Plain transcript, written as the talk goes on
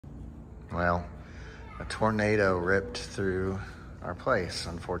Well, a tornado ripped through our place,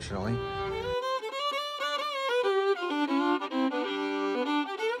 unfortunately.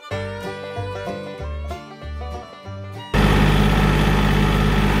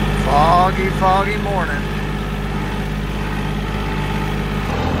 Foggy morning.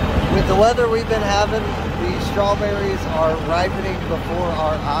 With the weather we've been having, the strawberries are ripening before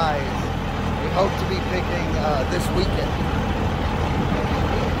our eyes. We hope to be picking this weekend.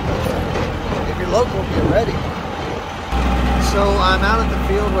 If you're local, get ready. So I'm out at the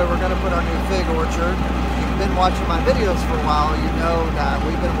field where we're going to put our new fig orchard. If you've been watching my videos for a while, you know that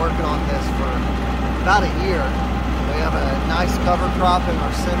we've been working on this for about a year. We have a nice cover crop in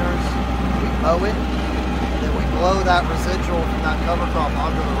our centers. We mow it, and then we blow that residual from that cover crop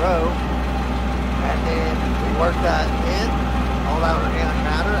onto the row, and then we work that in, all that organic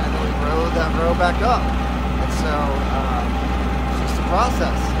matter, and then we grow that row back up. And so it's just a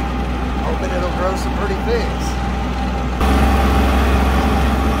process. Hoping it'll grow some pretty figs.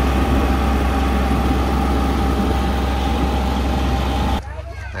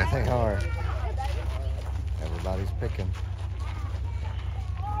 There they are. Everybody's picking.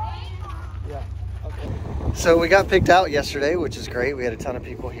 Yeah. Okay. So we got picked out yesterday, which is great. We had a ton of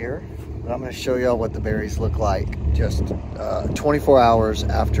people here. But I'm going to show y'all what the berries look like just 24 hours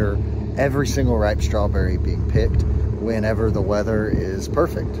after every single ripe strawberry being picked, whenever the weather is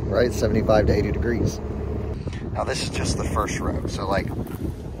perfect, right? 75 to 80 degrees. Now this is just the first row. So like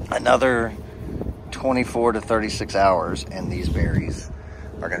another 24 to 36 hours and these berries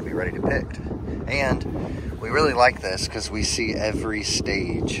are going to be ready to pick. And we really like this because we see every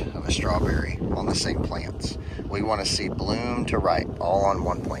stage of a strawberry on the same plants. We want to see bloom to ripe all on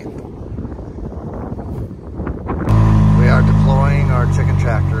one plant. We are deploying our chicken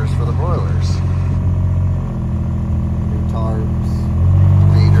tractors for the broilers. New tarps,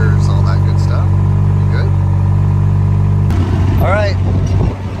 feeders, all that good stuff. You good? All right,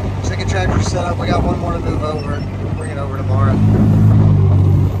 chicken tractor set up. We got one more to move over. We'll bring it over tomorrow.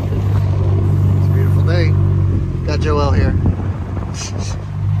 It's a beautiful day. Got Joelle here. Let's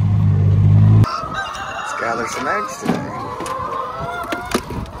gather some eggs today.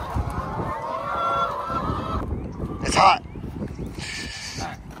 It's hot.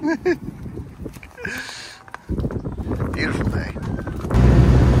 Beautiful day.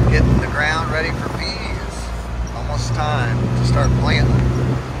 Getting the ground ready for peas. Almost time to start planting.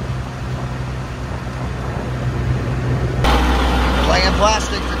 We're laying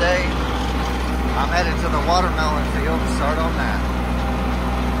plastic today. I'm headed to the watermelon field to start on that.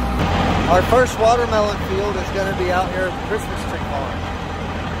 Our first watermelon field is going to be out here at the Christmas tree farm.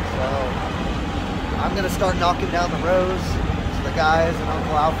 So I'm going to start knocking down the rows so the guys and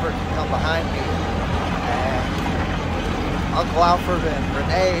Uncle Alfred can come behind me. And Uncle Alfred and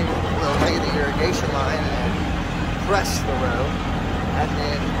Renee will lay the irrigation line and press the row. And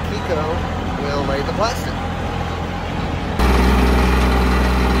then Kiko will lay the plastic.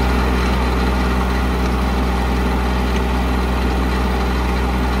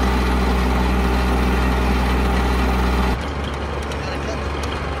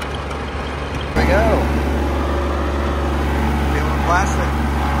 Plastic.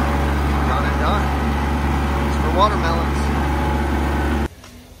 Done and done. It's for watermelons.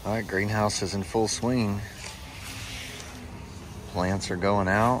 All right, greenhouse is in full swing. Plants are going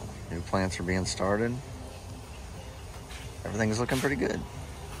out. New plants are being started. Everything's looking pretty good.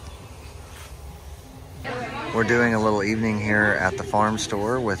 We're doing a little evening here at the farm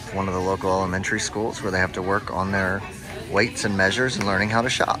store with one of the local elementary schools where they have to work on their weights and measures and learning how to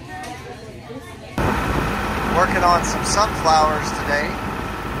shop. Working on some sunflowers today.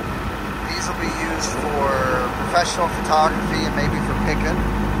 These will be used for professional photography and maybe for picking.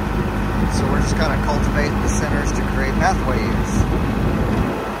 So we're just kind of cultivating the centers to create pathways.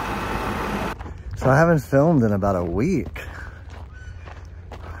 So I haven't filmed in about a week.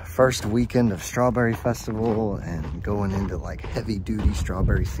 First weekend of Strawberry Festival and going into like heavy duty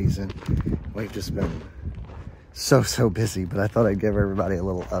strawberry season. We've just been so busy, but I thought I'd give everybody a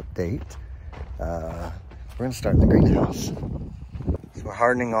little update. We're gonna start in the greenhouse. So we're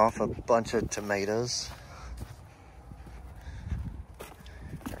hardening off a bunch of tomatoes.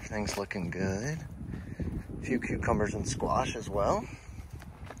 Everything's looking good. A few cucumbers and squash as well.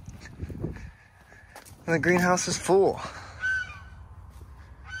 And the greenhouse is full.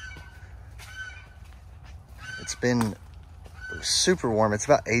 It's been super warm. It's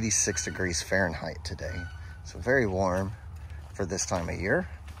about 86 degrees Fahrenheit today. So very warm for this time of year.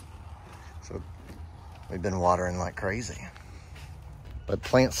 So we've been watering like crazy. But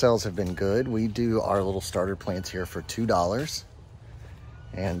plant sales have been good. We do our little starter plants here for $2.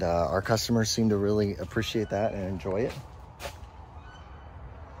 And our customers seem to really appreciate that and enjoy it.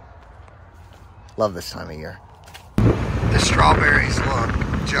 Love this time of year. The strawberries look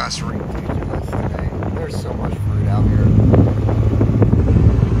just ridiculous today. There's so much fruit out here.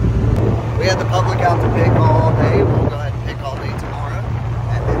 We had the public out to pick all day. We'll go ahead and pick all day tomorrow.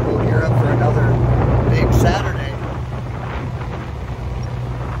 And then we'll gear up for another big Saturday.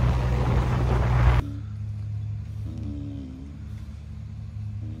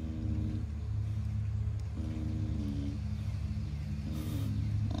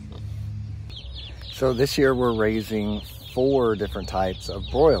 So this year we're raising 4 different types of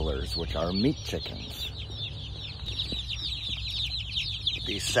broilers, which are meat chickens.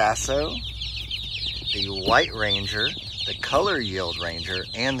 The Sasso, the White Ranger, the Color Yield Ranger,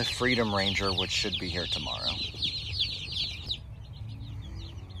 and the Freedom Ranger, which should be here tomorrow.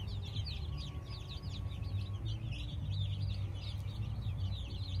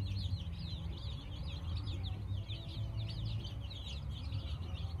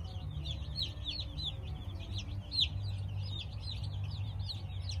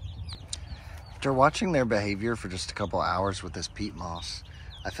 After watching their behavior for just a couple hours with this peat moss,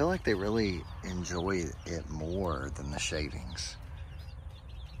 I feel like they really enjoy it more than the shavings.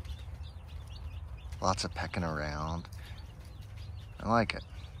 Lots of pecking around. I like it.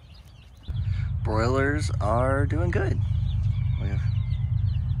 Broilers are doing good. We have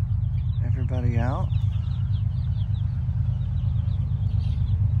everybody out.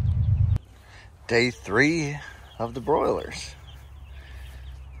 Day 3 of the broilers.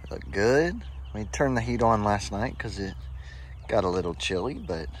 They look good. We turned the heat on last night because it got a little chilly,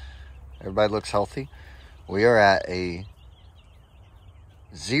 but everybody looks healthy. We are at a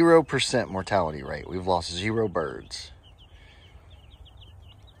 0% mortality rate. We've lost 0 birds.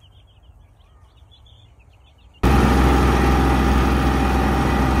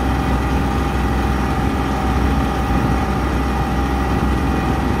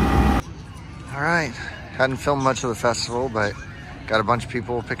 All right, hadn't filmed much of the festival, but got a bunch of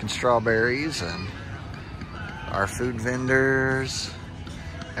people picking strawberries and our food vendors.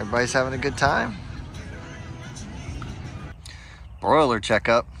 Everybody's having a good time. Broiler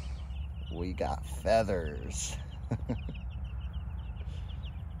checkup. We got feathers.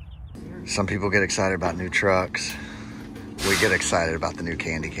 Some people get excited about new trucks. We get excited about the new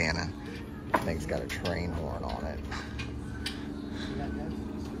candy cannon. I think it's got a train horn on it.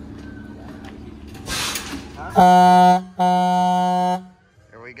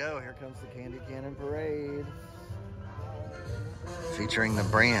 Here we go. Here comes the candy cannon parade. Featuring the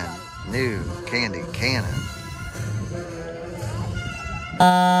brand new candy cannon.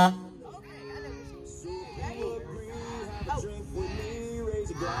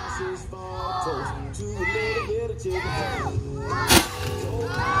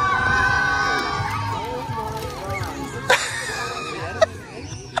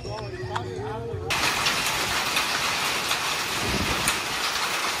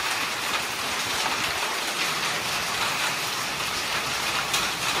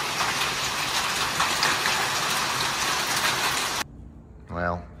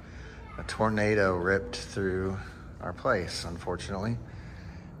 Well, a tornado ripped through our place, unfortunately.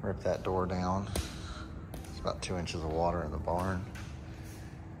 Ripped that door down. It's about 2 inches of water in the barn.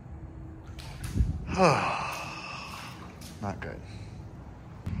 Not good.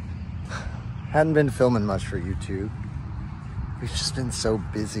 Hadn't been filming much for YouTube. We've just been so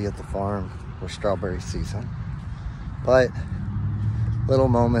busy at the farm with strawberry season. But little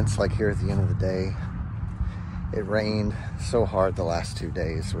moments like here at the end of the day. It rained so hard the last 2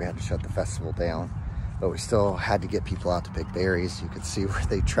 days, we had to shut the festival down. But we still had to get people out to pick berries. You could see where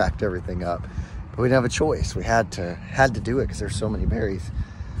they tracked everything up. But we didn't have a choice. We had to do it because there's so many berries.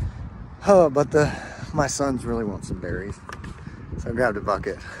 Oh, but my sons really want some berries. So I grabbed a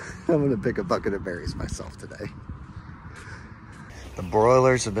bucket. I'm gonna pick a bucket of berries myself today. The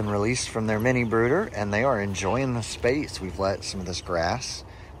broilers have been released from their mini brooder and they are enjoying the space. We've let some of this grass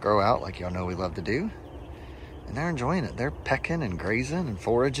grow out like y'all know we love to do. And they're enjoying it. They're pecking and grazing and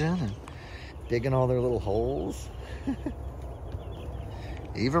foraging and digging all their little holes.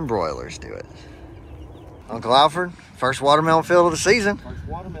 Even broilers do it. Uncle Alfred, first watermelon field of the season. First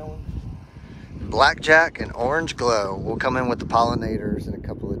watermelon. Blackjack and orange glow. We'll come in with the pollinators in a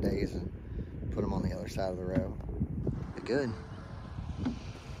couple of days and put them on the other side of the row. Be good.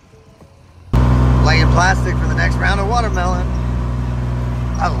 Laying plastic for the next round of watermelon.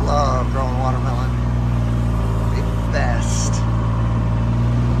 I love growing watermelon. Best.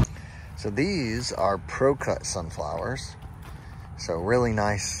 So these are Pro Cut sunflowers. So really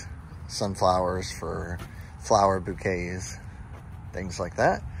nice sunflowers for flower bouquets. things like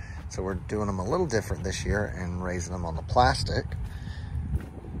that. So we're doing them a little different this year and raising them on the plastic,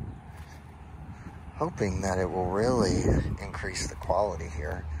 hoping that it will really increase the quality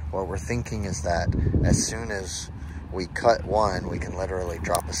here. What we're thinking is that as soon as we cut one, we can literally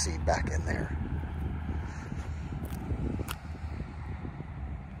drop a seed back in there.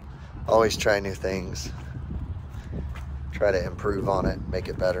 Always try new things. Try to improve on it, make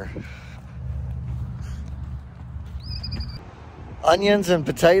it better. Onions and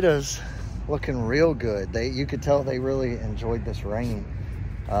potatoes looking real good. You could tell they really enjoyed this rain.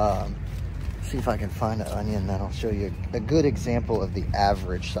 See if I can find an onion that'll show you a good example of the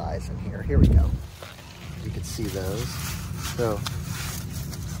average size in here. Here we go. You can see those. So,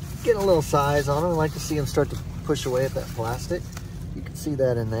 getting a little size on them. I like to see them start to push away at that plastic. You can see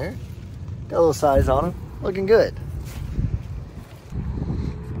that in there. Got a little size on them. Looking good.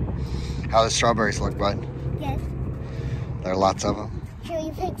 How the strawberries look, bud? Yes. There are lots of them. Can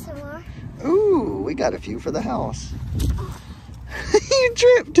you pick some more? Ooh, we got a few for the house. Oh. You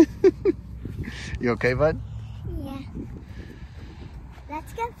tripped. You okay, bud? Yeah.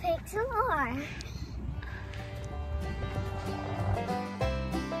 Let's go pick some more.